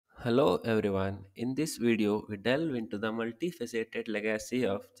Hello everyone. In this video, we delve into the multifaceted legacy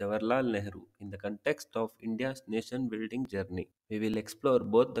of Jawaharlal Nehru in the context of India's nation building journey. We will explore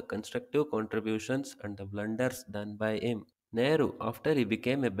both the constructive contributions and the blunders done by him. Nehru, after he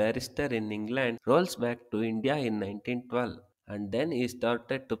became a barrister in England, rolls back to India in 1912 and then he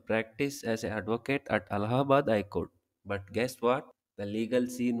started to practice as an advocate at Allahabad High Court. But guess what? The legal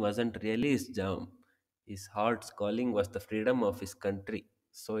scene wasn't really his jam. His heart's calling was the freedom of his country,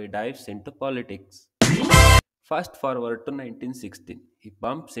 so he dives into politics. Fast forward to 1916. He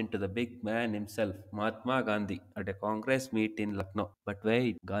bumps into the big man himself, Mahatma Gandhi, at a Congress meet in Lucknow. But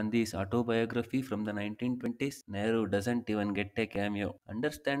wait, Gandhi's autobiography from the 1920s, Nehru doesn't even get a cameo.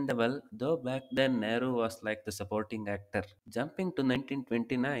 Understandable, though back then Nehru was like the supporting actor. Jumping to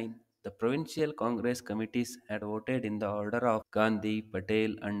 1929, the provincial Congress committees had voted in the order of Gandhi,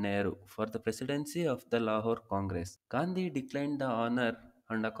 Patel, and Nehru for the presidency of the Lahore Congress. Gandhi declined the honor,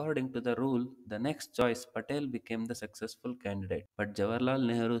 and according to the rule, the next choice, Patel, became the successful candidate. But Jawaharlal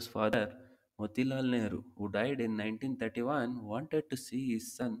Nehru's father, Motilal Nehru, who died in 1931, wanted to see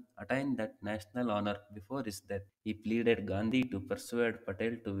his son attain that national honor before his death. He pleaded Gandhi to persuade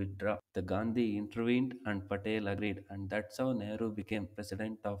Patel to withdraw. The Gandhi intervened and Patel agreed, and that's how Nehru became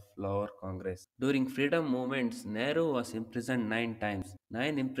president of Lahore Congress. During freedom movements, Nehru was imprisoned 9 times.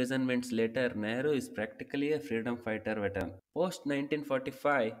 9 imprisonments later, Nehru is practically a freedom fighter veteran. Post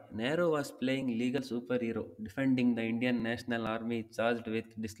 1945, Nehru was playing legal superhero, defending the Indian National Army charged with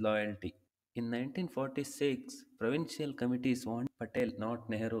disloyalty. In 1946, provincial committees want Patel, not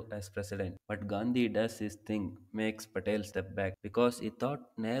Nehru, as president. But Gandhi does his thing, makes Patel step back because he thought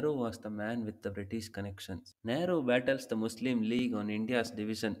Nehru was the man with the British connections. Nehru battles the Muslim League on India's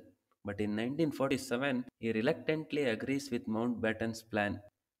division, but in 1947, he reluctantly agrees with Mountbatten's plan.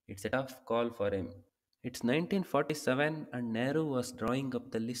 It's a tough call for him. It's 1947 and Nehru was drawing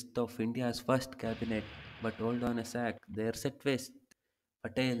up the list of India's first cabinet. But hold on a sec, there's a twist.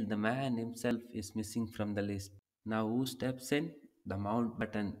 Patel, the man himself, is missing from the list. Now who steps in? The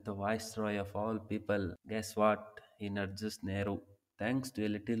Mountbatten, the viceroy of all people. Guess what? He nudges Nehru. Thanks to a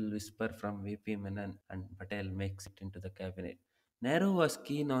little whisper from VP Menon, and Patel makes it into the cabinet. Nehru was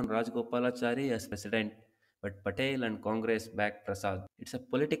keen on Rajgopalachari as president, but Patel and Congress backed Prasad. It's a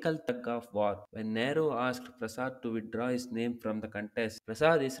political tug of war. When Nehru asked Prasad to withdraw his name from the contest,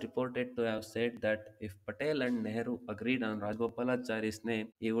 Prasad is reported to have said that if Patel and Nehru agreed on Rajgopalachari's name,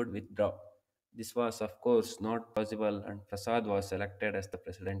 he would withdraw. This was, of course, not possible, and Prasad was elected as the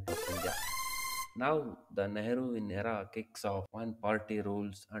President of India. Now, the Nehruvian era kicks off. One party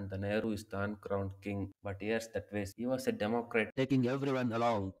rules, and the Nehru is the uncrowned king. But here's the twist: he was a Democrat, taking everyone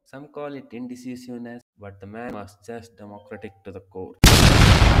along. Some call it indecisiveness, but the man was just democratic to the core.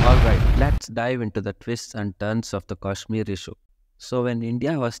 Alright, let's dive into the twists and turns of the Kashmir issue. So, when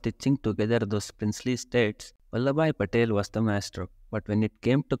India was stitching together those princely states, Vallabhbhai Patel was the master. But when it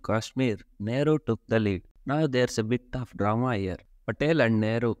came to Kashmir, Nehru took the lead. Now there's a bit of drama here. Patel and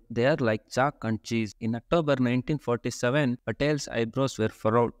Nehru, they are like chalk and cheese. In October 1947, Patel's eyebrows were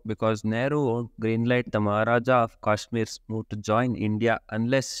furrowed because Nehru won't greenlight the Maharaja of Kashmir's move to join India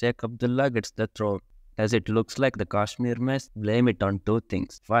unless Sheikh Abdullah gets the throne. As it looks like the Kashmir mess, blame it on two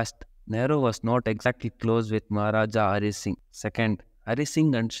things. First, Nehru was not exactly close with Maharaja Hari Singh. Second, Hari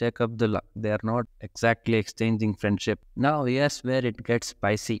Singh and Sheikh Abdullah, they are not exactly exchanging friendship. Now here's where it gets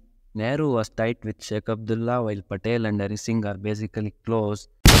spicy. Nehru was tight with Sheikh Abdullah while Patel and Hari Singh are basically close.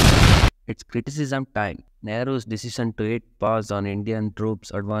 It's criticism time. Nehru's decision to hit pause on Indian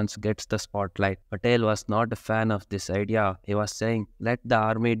troops advance gets the spotlight. Patel was not a fan of this idea. He was saying, let the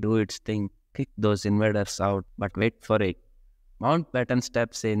army do its thing, kick those invaders out, but wait for it. Mountbatten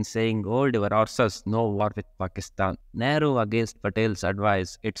steps in saying, hold your horses, no war with Pakistan. Nehru against Patel's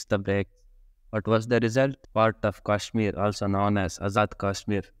advice, it's the break. What was the result? Part of Kashmir, also known as Azad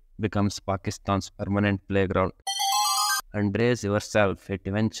Kashmir, becomes Pakistan's permanent playground. And brace yourself, it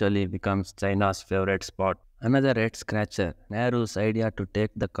eventually becomes China's favorite spot. Another head scratcher, Nehru's idea to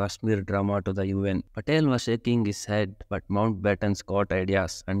take the Kashmir drama to the UN. Patel was shaking his head, but Mountbatten's got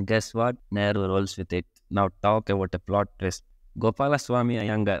ideas. And guess what? Nehru rolls with it. Now talk about a plot twist. Gopalaswamy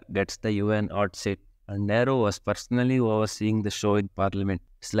Iyengar gets the UN hot seat, and Nehru was personally overseeing the show in Parliament.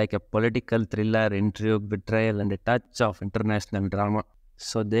 It's like a political thriller, intrigue, betrayal, and a touch of international drama.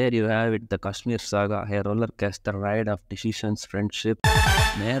 So there you have it, the Kashmir saga, a roller coaster ride of decisions, friendship.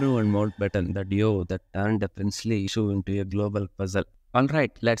 Nehru and Mountbatten, the duo that turned a princely issue into a global puzzle.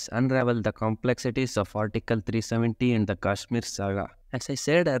 Alright, let's unravel the complexities of Article 370 and the Kashmir saga. As I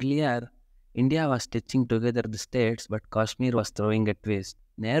said earlier, India was stitching together the states, but Kashmir was throwing a twist.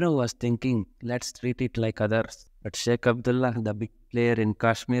 Nehru was thinking, let's treat it like others. But Sheikh Abdullah, the big player in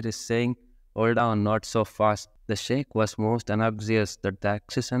Kashmir is saying, hold on, not so fast. The Sheikh was most anxious that the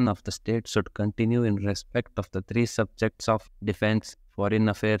accession of the state should continue in respect of the three subjects of defense, foreign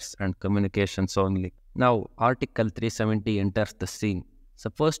affairs, and communications only. Now, Article 370 enters the scene.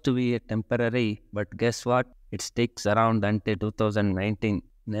 Supposed to be a temporary, but guess what? It sticks around until 2019.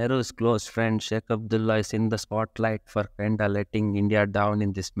 Nehru's close friend Sheikh Abdullah is in the spotlight for kinda letting India down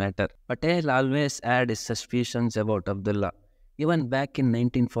in this matter. Patel always had his suspicions about Abdullah. Even back in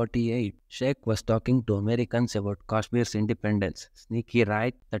 1948, Sheikh was talking to Americans about Kashmir's independence. Sneaky,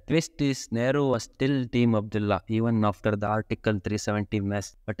 right? The twist is Nehru was still Team Abdullah even after the Article 370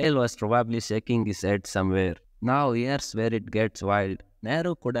 mess. Patel was probably shaking his head somewhere. Now here's where it gets wild.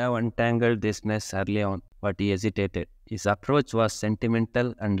 Nehru could have untangled this mess early on, but he hesitated. His approach was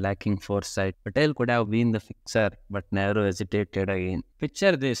sentimental and lacking foresight. Patel could have been the fixer, but Nehru hesitated again.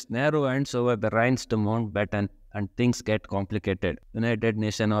 Picture this, Nehru hands over the reins to Mountbatten and things get complicated. United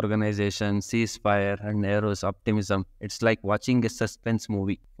Nations Organization, ceasefire, and Nehru's optimism. It's like watching a suspense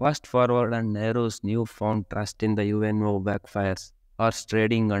movie. Fast forward and Nehru's newfound trust in the UNO backfires. Horse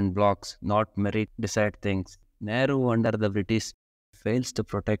trading and blocks, not merit, decide things. Nehru under the British fails to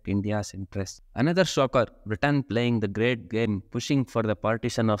protect India's interests. Another shocker, Britain playing the great game, pushing for the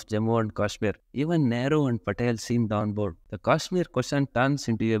partition of Jammu and Kashmir. Even Nehru and Patel seemed on board. The Kashmir question turns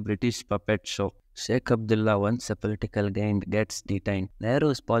into a British puppet show. Sheikh Abdullah, once a political gain, gets detained.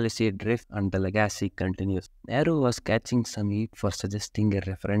 Nehru's policy drift and the legacy continues. Nehru was catching some heat for suggesting a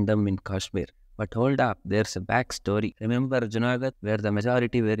referendum in Kashmir. But hold up, there's a backstory. Remember Junagadh, where the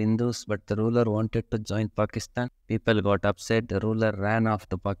majority were Hindus but the ruler wanted to join Pakistan? People got upset, the ruler ran off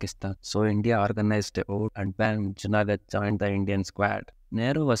to Pakistan. So India organized a vote and bam, Junagadh joined the Indian squad.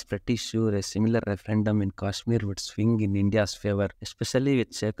 Nehru was pretty sure a similar referendum in Kashmir would swing in India's favor, especially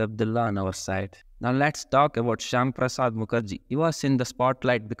with Sheikh Abdullah on our side. Now let's talk about Shyam Prasad Mukherjee. He was in the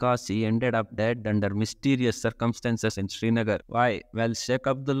spotlight because he ended up dead under mysterious circumstances in Srinagar. Why? Well, Sheikh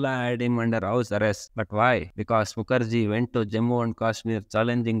Abdullah had him under house arrest. But why? Because Mukherjee went to Jammu and Kashmir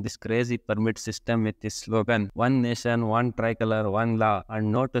challenging this crazy permit system with his slogan, One Nation, One Tricolor, One Law,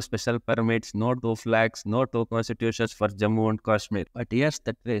 and no to special permits, no to flags, no to constitutions for Jammu and Kashmir. But here's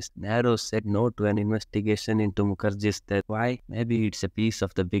the twist. Nehru said no to an investigation into Mukherjee's death. Why? Maybe it's a piece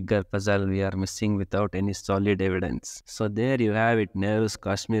of the bigger puzzle we are missing without any solid evidence. So there you have it, Nehru's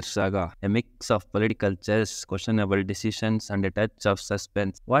Kashmir saga. A mix of political chess, questionable decisions, and a touch of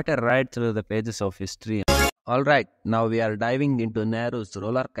suspense. What a ride through the pages of history. Alright, now we are diving into Nehru's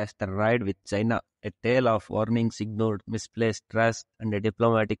rollercoaster ride with China. A tale of warnings ignored, misplaced trust, and a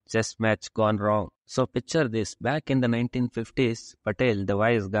diplomatic chess match gone wrong. So picture this, back in the 1950s, Patel, the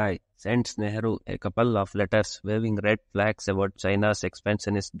wise guy, sends Nehru a couple of letters waving red flags about China's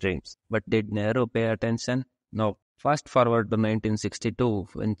expansionist dreams. But did Nehru pay attention? No. Fast forward to 1962,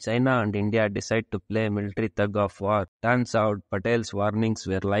 when China and India decide to play military tug of war. Turns out Patel's warnings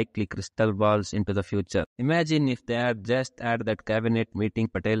were likely crystal balls into the future. Imagine if they had just had that cabinet meeting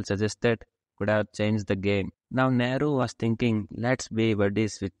Patel suggested, could have changed the game. Now Nehru was thinking, let's be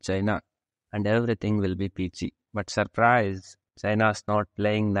buddies with China and everything will be peachy. But surprise, China's not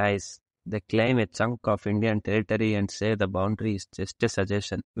playing nice. They claim a chunk of Indian territory and say the boundary is just a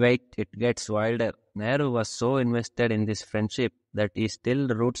suggestion. Wait, it gets wilder. Nehru was so invested in this friendship that he still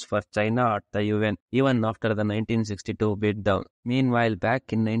roots for China at the UN, even after the 1962 beatdown. Meanwhile,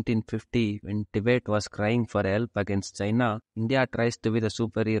 back in 1950, when Tibet was crying for help against China, India tries to be the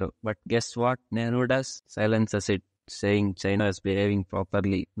superhero. But guess what Nehru does? Silences it, saying China is behaving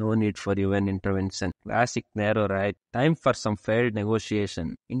properly, no need for UN intervention. Classic Nehru, right? Time for some failed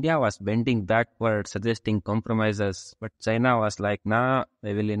negotiation. India was bending backward, suggesting compromises, but China was like, nah,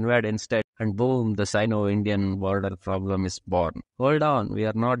 we will invade instead. And boom, the Sino-Indian border problem is born. Hold on, we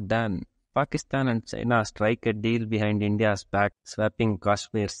are not done. Pakistan and China strike a deal behind India's back, swapping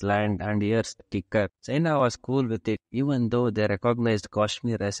Kashmir's land, and here's the kicker. China was cool with it, even though they recognized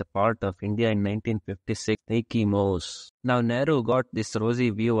Kashmir as a part of India in 1956. Sneaky moves. Now Nehru got this rosy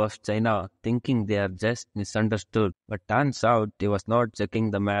view of China, thinking they are just misunderstood. But turns out he was not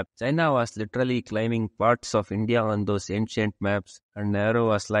checking the map. China was literally claiming parts of India on those ancient maps, and Nehru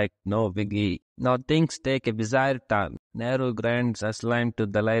was like, no biggie. Now things take a bizarre turn. Nehru grants asylum to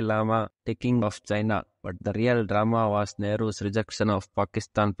Dalai Lama, taking off China. But the real drama was Nehru's rejection of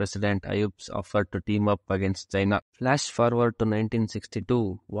Pakistan President Ayub's offer to team up against China. Flash forward to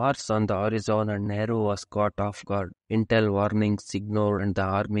 1962, wars on the horizon and Nehru was caught off guard. Intel warnings ignored and the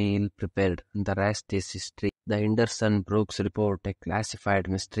army ill-prepared, and the rest is history. The Henderson-Brooks report, a classified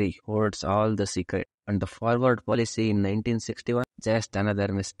mystery, holds all the secret. And the forward policy in 1961, just another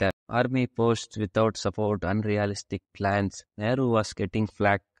misstep. Army posts without support, unrealistic plans. Nehru was getting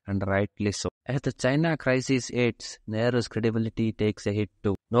flack, and rightly so. As the China crisis hits, Nehru's credibility takes a hit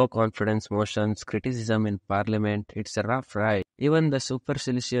too. No confidence motions, criticism in parliament, it's a rough ride. Even the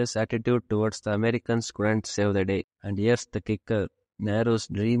supercilious attitude towards the Americans couldn't save the day. And here's the kicker. Nehru's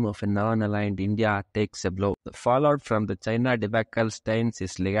dream of a non-aligned India takes a blow. The fallout from the China debacle stains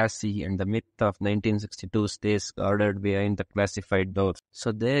his legacy, and the myth of 1962 stays guarded behind the classified doors.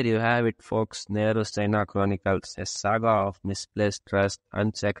 So there you have it, folks. Nehru's China Chronicles, a saga of misplaced trust,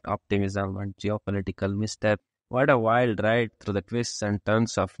 unchecked optimism, and geopolitical misstep. What a wild ride through the twists and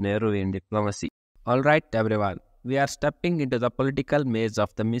turns of Nehruvian diplomacy. Alright, everyone, we are stepping into the political maze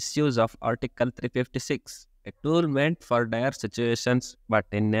of the misuse of Article 356. A tool meant for dire situations, but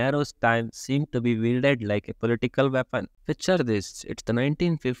in Nehru's time seemed to be wielded like a political weapon. Picture this, it's the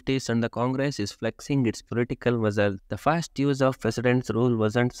 1950s and the Congress is flexing its political muscle. The first use of President's rule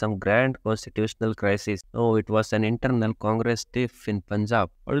wasn't some grand constitutional crisis. No, it was an internal Congress tiff in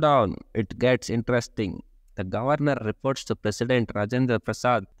Punjab. Hold on, it gets interesting. The governor reports to President Rajendra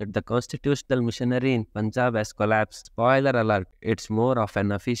Prasad that the constitutional machinery in Punjab has collapsed. Spoiler alert, it's more of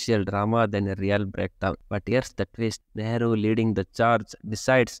an official drama than a real breakdown. But here's the twist. Nehru, leading the charge,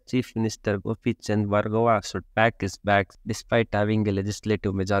 decides Chief Minister Gopi Chand Bhargava should pack his bags despite having a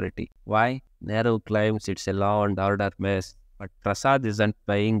legislative majority. Why? Nehru claims it's a law and order mess. But Prasad isn't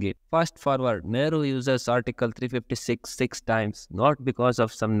buying it. Fast forward, Nehru uses Article 356 six times, not because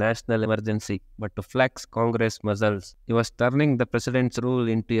of some national emergency, but to flex Congress muscles. He was turning the president's rule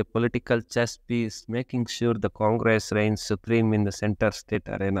into a political chess piece, making sure the Congress reigns supreme in the center state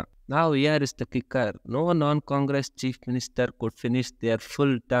arena. Now here is the kicker. No non-Congress chief minister could finish their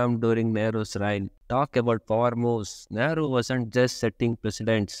full term during Nehru's reign. Talk about power moves. Nehru wasn't just setting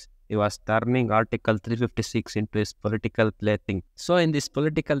precedents. He was turning Article 356 into his political plaything. So in this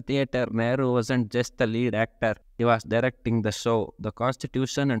political theater, Nehru wasn't just the lead actor. He was directing the show. The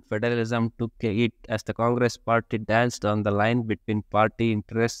Constitution and federalism took a hit as the Congress party danced on the line between party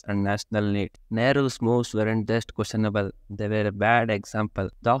interests and national need. Nehru's moves weren't just questionable, they were a bad example.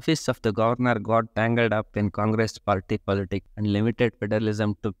 The office of the governor got tangled up in Congress party politics, and limited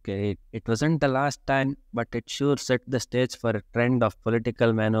federalism took a hit. It wasn't the last time, but it sure set the stage for a trend of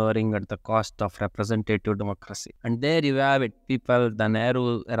political maneuvering at the cost of representative democracy. And there you have it, people, the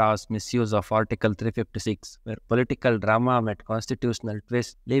Nehru era's misuse of Article 356, where political drama met constitutional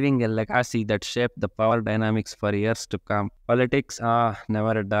twist, leaving a legacy that shaped the power dynamics for years to come. Politics,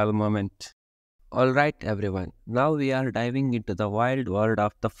 never a dull moment. Alright everyone, now we are diving into the wild world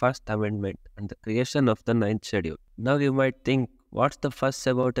of the First Amendment and the creation of the Ninth Schedule. Now you might think, what's the fuss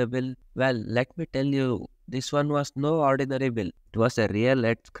about a bill? Well, let me tell you, this one was no ordinary bill. It was a real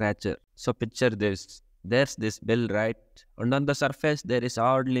head scratcher. So picture this. There's this bill, right? And on the surface, there is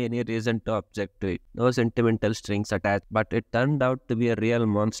hardly any reason to object to it. No sentimental strings attached, but it turned out to be a real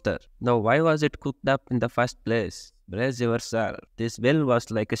monster. Now, why was it cooked up in the first place? Brace yourself. This bill was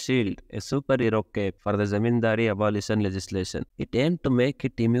like a shield, a superhero cape for the Zamindari abolition legislation. It aimed to make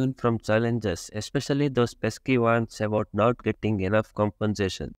it immune from challenges, especially those pesky ones about not getting enough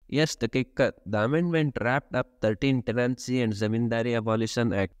compensation. Yes, the kicker. The amendment wrapped up 13 Tenancy and Zamindari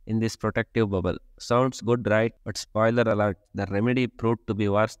Abolition Act in this protective bubble. Sounds good, right? But spoiler alert, the remedy proved to be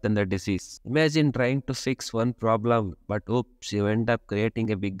worse than the disease. Imagine trying to fix one problem, but oops, you end up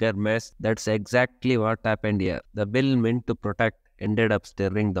creating a bigger mess. That's exactly what happened here. The bill meant to protect ended up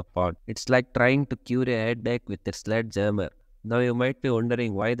stirring the pot. It's like trying to cure a headache with a sledgehammer. Now you might be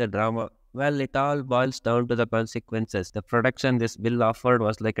wondering why the drama. Well, it all boils down to the consequences. The protection this bill offered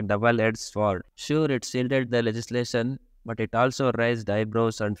was like a double-edged sword. Sure, it shielded the legislation, but it also raised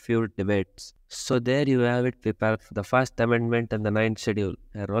eyebrows and fueled debates. So there you have it, people. The First Amendment and the Ninth Schedule.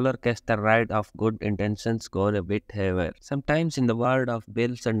 A roller coaster ride of good intentions gone a bit haywire. Sometimes in the world of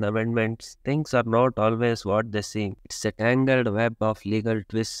bills and amendments, things are not always what they seem. It's a tangled web of legal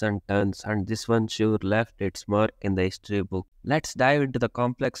twists and turns, and this one sure left its mark in the history book. Let's dive into the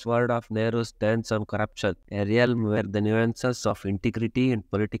complex world of Nehru's stance on corruption, a realm where the nuances of integrity and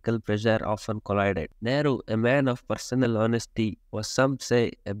political pressure often collided. Nehru, a man of personal honesty, was, some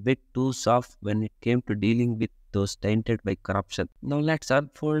say, a bit too soft when it came to dealing with those tainted by corruption. Now let's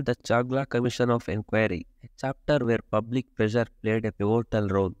unfold the Chagla Commission of Inquiry, a chapter where public pressure played a pivotal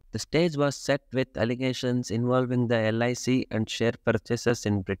role. The stage was set with allegations involving the LIC and share purchases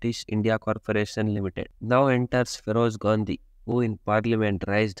in British India Corporation Limited. Now enters Feroz Gandhi, who in Parliament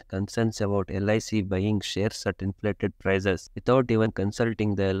raised concerns about LIC buying shares at inflated prices without even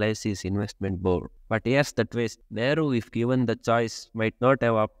consulting the LIC's investment board. But here's the twist. Nehru, if given the choice, might not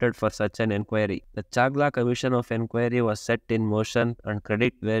have opted for such an inquiry. The Chagla Commission of Inquiry was set in motion, and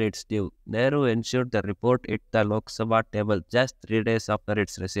credit where it's due. Nehru ensured the report hit the Lok Sabha table just 3 days after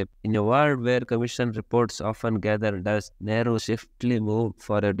its receipt. In a world where commission reports often gather dust, Nehru swiftly moved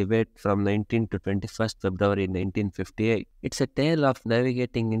for a debate from 19 to 21st February 1958. It's a tale of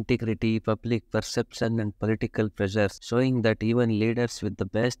navigating integrity, public perception, and political pressures, showing that even leaders with the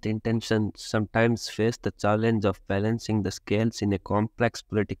best intentions sometimes face the challenge of balancing the scales in a complex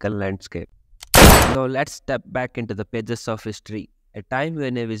political landscape. Now let's step back into the pages of history. A time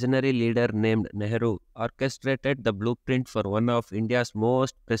when a visionary leader named Nehru orchestrated the blueprint for one of India's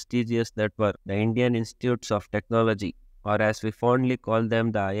most prestigious network, the Indian Institutes of Technology, or as we fondly call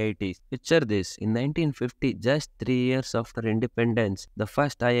them, the IITs. Picture this, in 1950, just 3 years after independence, the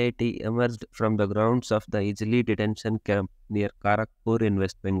first IIT emerged from the grounds of the Ijli detention camp near Kharagpur in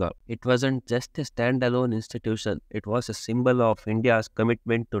West Bengal. It wasn't just a standalone institution, it was a symbol of India's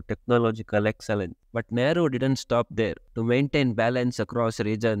commitment to technological excellence. But Nehru didn't stop there. To maintain balance across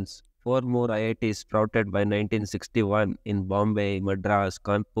regions, 4 more IITs sprouted by 1961 in Bombay, Madras,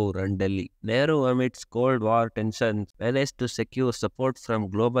 Kanpur, and Delhi. Nehru, amidst Cold War tensions, managed to secure support from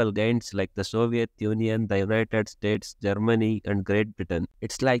global giants like the Soviet Union, the United States, Germany, and Great Britain.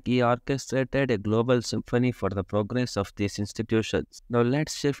 It's like he orchestrated a global symphony for the progress of these institutions. Now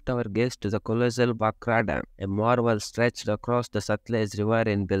let's shift our gaze to the colossal Bhakra Dam, a marvel stretched across the Satluj River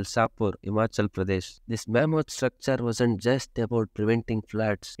in Bilsapur, Himachal Pradesh. This mammoth structure wasn't just about preventing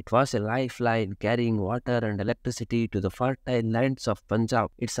floods, it was a lifeline carrying water and electricity to the fertile lands of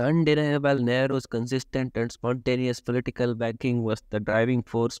Punjab. It's undeniable Nehru's consistent and spontaneous political backing was the driving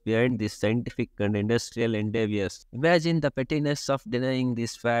force behind these scientific and industrial endeavors. Imagine the pettiness of denying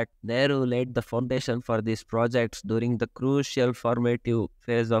this fact. Nehru laid the foundation for these projects during the crucial formative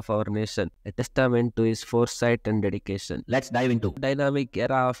phase of our nation, a testament to his foresight and dedication. Let's dive into the dynamic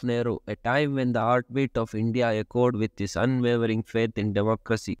era of Nehru, a time when the heartbeat of India echoed with his unwavering faith in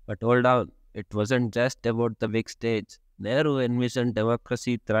democracy. But hold on, it wasn't just about the big stage. Nehru envisioned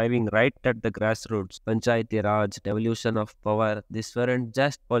democracy thriving right at the grassroots. Panchayati Raj, devolution of power, these weren't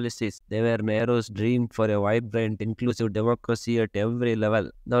just policies. They were Nehru's dream for a vibrant, inclusive democracy at every level.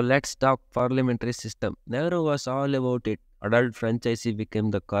 Now let's talk parliamentary system. Nehru was all about it. Adult franchisee became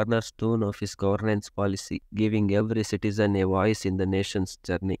the cornerstone of his governance policy, giving every citizen a voice in the nation's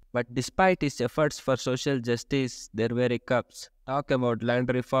journey. But despite his efforts for social justice, there were hiccups. Talk about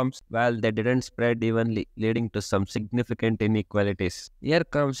land reforms, well, they didn't spread evenly, leading to some significant inequalities. Here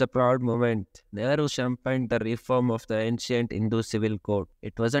comes a proud moment. Nehru championed the reform of the ancient Hindu civil code.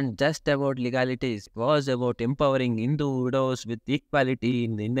 It wasn't just about legalities, it was about empowering Hindu widows with equality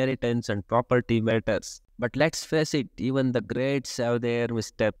in inheritance and property matters. But let's face it, even the greats have their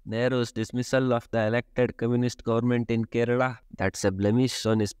misstep. Nehru's dismissal of the elected communist government in Kerala, that's a blemish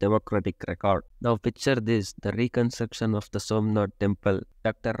on his democratic record. Now picture this, the reconstruction of the Somnath temple.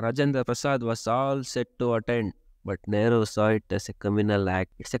 Dr. Rajendra Prasad was all set to attend, but Nehru saw it as a communal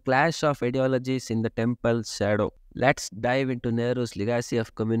act. It's a clash of ideologies in the temple's shadow. Let's dive into Nehru's legacy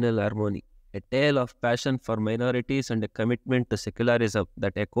of communal harmony. A tale of passion for minorities and a commitment to secularism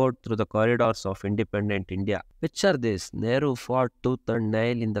that echoed through the corridors of independent India. Picture this, Nehru fought tooth and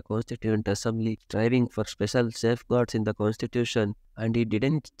nail in the Constituent Assembly, striving for special safeguards in the Constitution, and he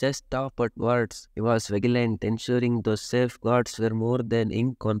didn't just stop at words. He was vigilant, ensuring those safeguards were more than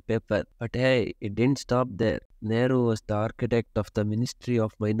ink on paper. But hey, it didn't stop there. Nehru was the architect of the Ministry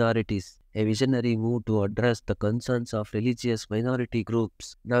of Minorities, a visionary move to address the concerns of religious minority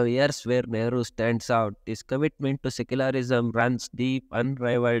groups. Now here's where Nehru stands out. His commitment to secularism runs deep,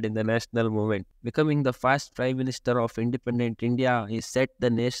 unrivaled in the national movement. Becoming the first Prime Minister of independent India, he set the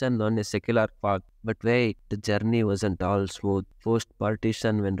nation on a secular path. But wait, the journey wasn't all smooth.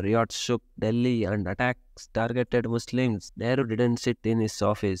 Post-partition, when riots shook Delhi and attacks targeted Muslims, Nehru didn't sit in his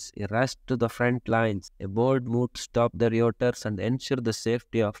office. He rushed to the front lines. A bold move to stop the rioters and ensure the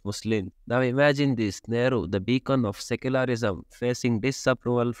safety of Muslims. Now imagine this, Nehru, the beacon of secularism, facing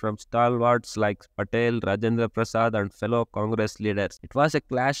disapproval from stalwarts like Patel, Rajendra Prasad, and fellow Congress leaders. It was a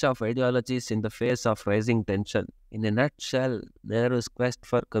clash of ideologies in the face of rising tension. In a nutshell, Nehru's quest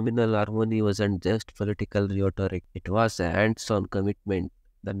for communal harmony wasn't just political rhetoric, it was a hands-on commitment.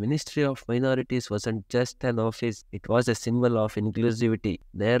 The Ministry of Minorities wasn't just an office, it was a symbol of inclusivity.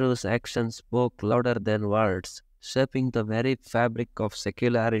 Nehru's actions spoke louder than words, shaping the very fabric of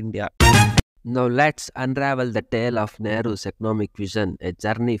secular India. Now let's unravel the tale of Nehru's economic vision, a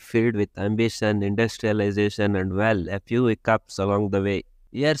journey filled with ambition, industrialization, and well, a few hiccups along the way.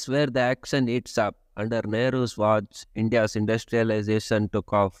 Here's where the action heats up. Under Nehru's watch, India's industrialization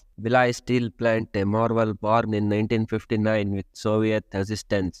took off. Bhilai steel plant, a marvel born in 1959 with Soviet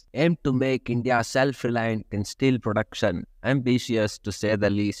assistance, aimed to make India self-reliant in steel production, ambitious to say the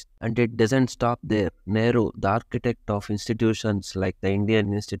least. And it doesn't stop there. Nehru, the architect of institutions like the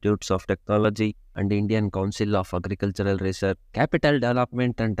Indian Institutes of Technology and Indian Council of Agricultural Research, capital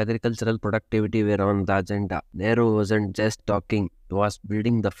development and agricultural productivity were on the agenda. Nehru wasn't just talking, he was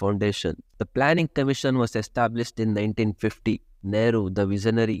building the foundation. The Planning Commission was established in 1950. Nehru, the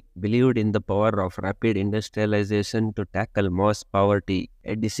visionary, believed in the power of rapid industrialization to tackle mass poverty,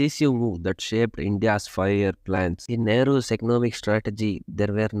 a decisive move that shaped India's 5-year plans. In Nehru's economic strategy,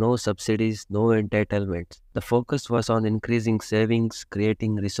 there were no subsidies, no entitlements. The focus was on increasing savings,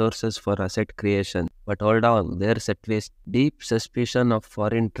 creating resources for asset creation. But hold on, there's at least deep suspicion of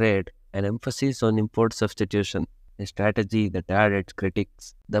foreign trade, an emphasis on import substitution, a strategy that had its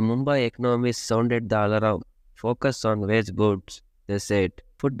critics. The Mumbai economists sounded the alarm. Focus on wage goods, they said.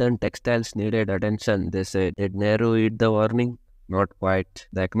 Food and textiles needed attention, they said. Did Nehru heed the warning? Not quite.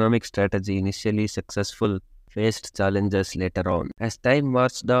 The economic strategy, initially successful, faced challenges later on. As time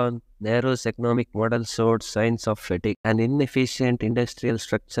marched on, Nehru's economic model showed signs of fatigue. An inefficient industrial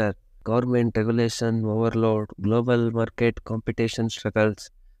structure, government regulation overload, global market competition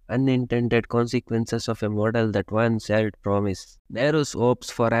struggles, unintended consequences of a model that once held promise. Nehru's hopes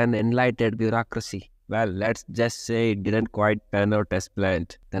for an enlightened bureaucracy. Well, let's just say it didn't quite pan out as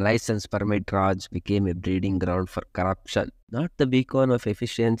planned. The license permit Raj became a breeding ground for corruption, not the beacon of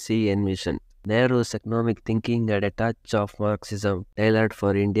efficiency envisioned. Nehru's economic thinking had a touch of Marxism tailored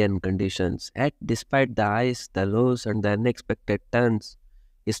for Indian conditions. Yet, despite the highs, the lows, and the unexpected turns,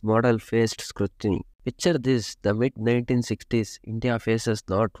 his model faced scrutiny. Picture this, the mid-1960s, India faces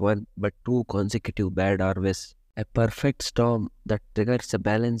not one but two consecutive bad harvests. A perfect storm that triggers a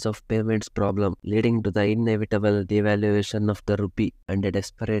balance of payments problem, leading to the inevitable devaluation of the rupee and a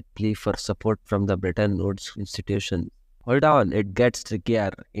desperate plea for support from the Bretton Woods institutions. Hold on, it gets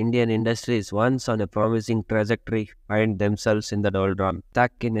trickier. Indian industries, once on a promising trajectory, find themselves in the doldrums,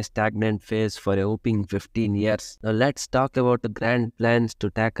 stuck in a stagnant phase for a whopping 15 years. Now let's talk about the grand plans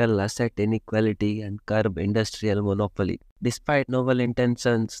to tackle asset inequality and curb industrial monopoly. Despite noble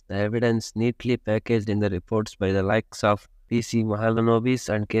intentions, the evidence neatly packaged in the reports by the likes of P.C. Mahalanobis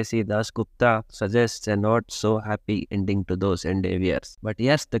and K.C. Dasgupta suggests a not so happy ending to those endeavors. But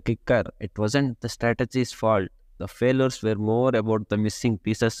here's the kicker, it wasn't the strategy's fault. The failures were more about the missing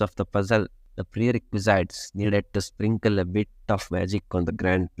pieces of the puzzle, the prerequisites needed to sprinkle a bit of magic on the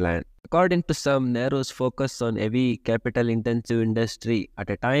grand plan. According to some, Nehru's focus on heavy capital-intensive industry at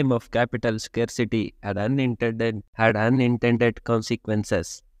a time of capital scarcity had unintended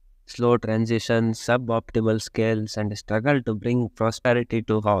consequences. Slow transitions, suboptimal scales, and a struggle to bring prosperity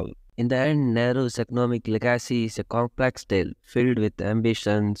to all. In the end, Nehru's economic legacy is a complex tale filled with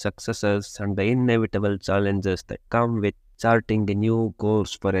ambition, successes, and the inevitable challenges that come with charting a new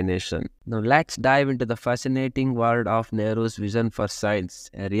course for a nation. Now let's dive into the fascinating world of Nehru's vision for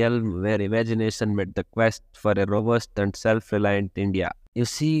science, a realm where imagination met the quest for a robust and self-reliant India. You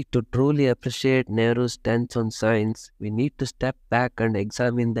see, to truly appreciate Nehru's stance on science, we need to step back and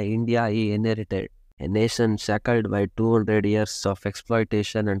examine the India he inherited. A nation shackled by 200 years of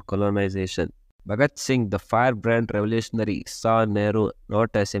exploitation and colonization. Bhagat Singh, the firebrand revolutionary, saw Nehru not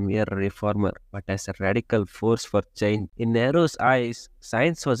as a mere reformer, but as a radical force for change. In Nehru's eyes,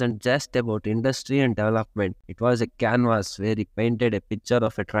 science wasn't just about industry and development. It was a canvas where he painted a picture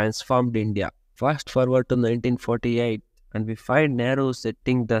of a transformed India. Fast forward to 1948, and we find Nehru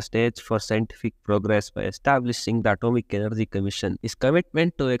setting the stage for scientific progress by establishing the Atomic Energy Commission. His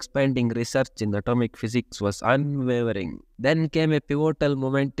commitment to expanding research in atomic physics was unwavering. Then came a pivotal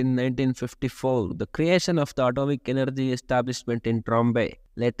moment in 1954, the creation of the Atomic Energy Establishment in Trombay,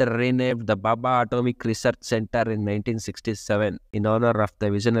 later renamed the Bhabha Atomic Research Center in 1967, in honor of the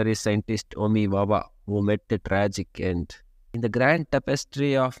visionary scientist Homi Bhabha, who met a tragic end. In the grand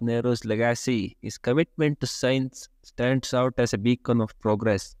tapestry of Nehru's legacy, his commitment to science stands out as a beacon of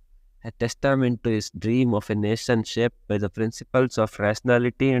progress, a testament to his dream of a nation shaped by the principles of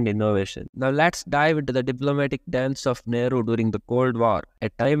rationality and innovation. Now let's dive into the diplomatic dance of Nehru during the Cold War, a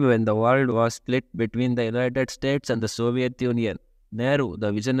time when the world was split between the United States and the Soviet Union. Nehru,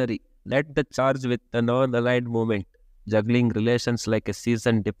 the visionary, led the charge with the non-aligned movement, juggling relations like a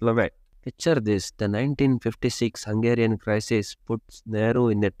seasoned diplomat. Picture this, the 1956 Hungarian crisis puts Nehru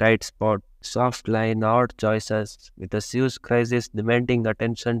in a tight spot. Soft line, hard choices, with the Suez crisis demanding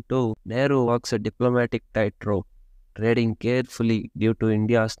attention too. Nehru walks a diplomatic tightrope, treading carefully due to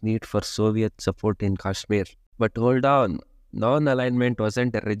India's need for Soviet support in Kashmir. But hold on, non-alignment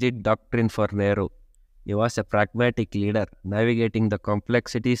wasn't a rigid doctrine for Nehru. He was a pragmatic leader, navigating the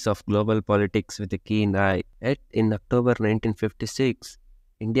complexities of global politics with a keen eye. Yet, in October 1956,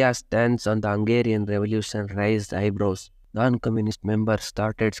 India's stance on the Hungarian Revolution raised eyebrows. Non-communist members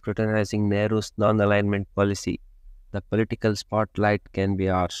started scrutinizing Nehru's non-alignment policy. The political spotlight can be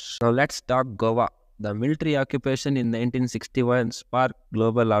harsh. Now let's talk Goa. The military occupation in 1961 sparked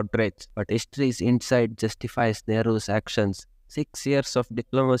global outrage, but history's insight justifies Nehru's actions. 6 years of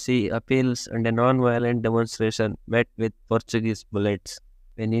diplomacy, appeals, and a non-violent demonstration met with Portuguese bullets.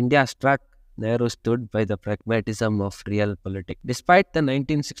 When India struck, Nehru stood by the pragmatism of real politics. Despite the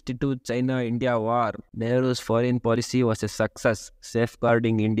 1962 China-India war, Nehru's foreign policy was a success,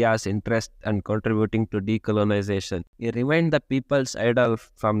 safeguarding India's interest and contributing to decolonization. He remained the people's idol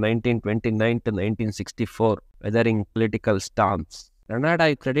from 1929 to 1964, weathering political storms.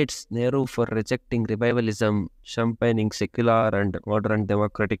 Ranade credits Nehru for rejecting revivalism, championing secular and modern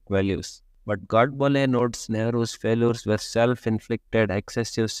democratic values. But Godbole notes Nehru's failures were self-inflicted,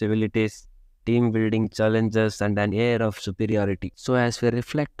 excessive civilities, team-building challenges, and an air of superiority. So as we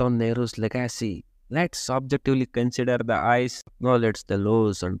reflect on Nehru's legacy, let's objectively consider the highs, acknowledge the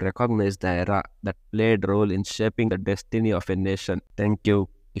lows, and recognize the era that played a role in shaping the destiny of a nation. Thank you.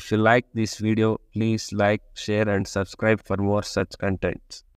 If you like this video, please like, share, and subscribe for more such contents.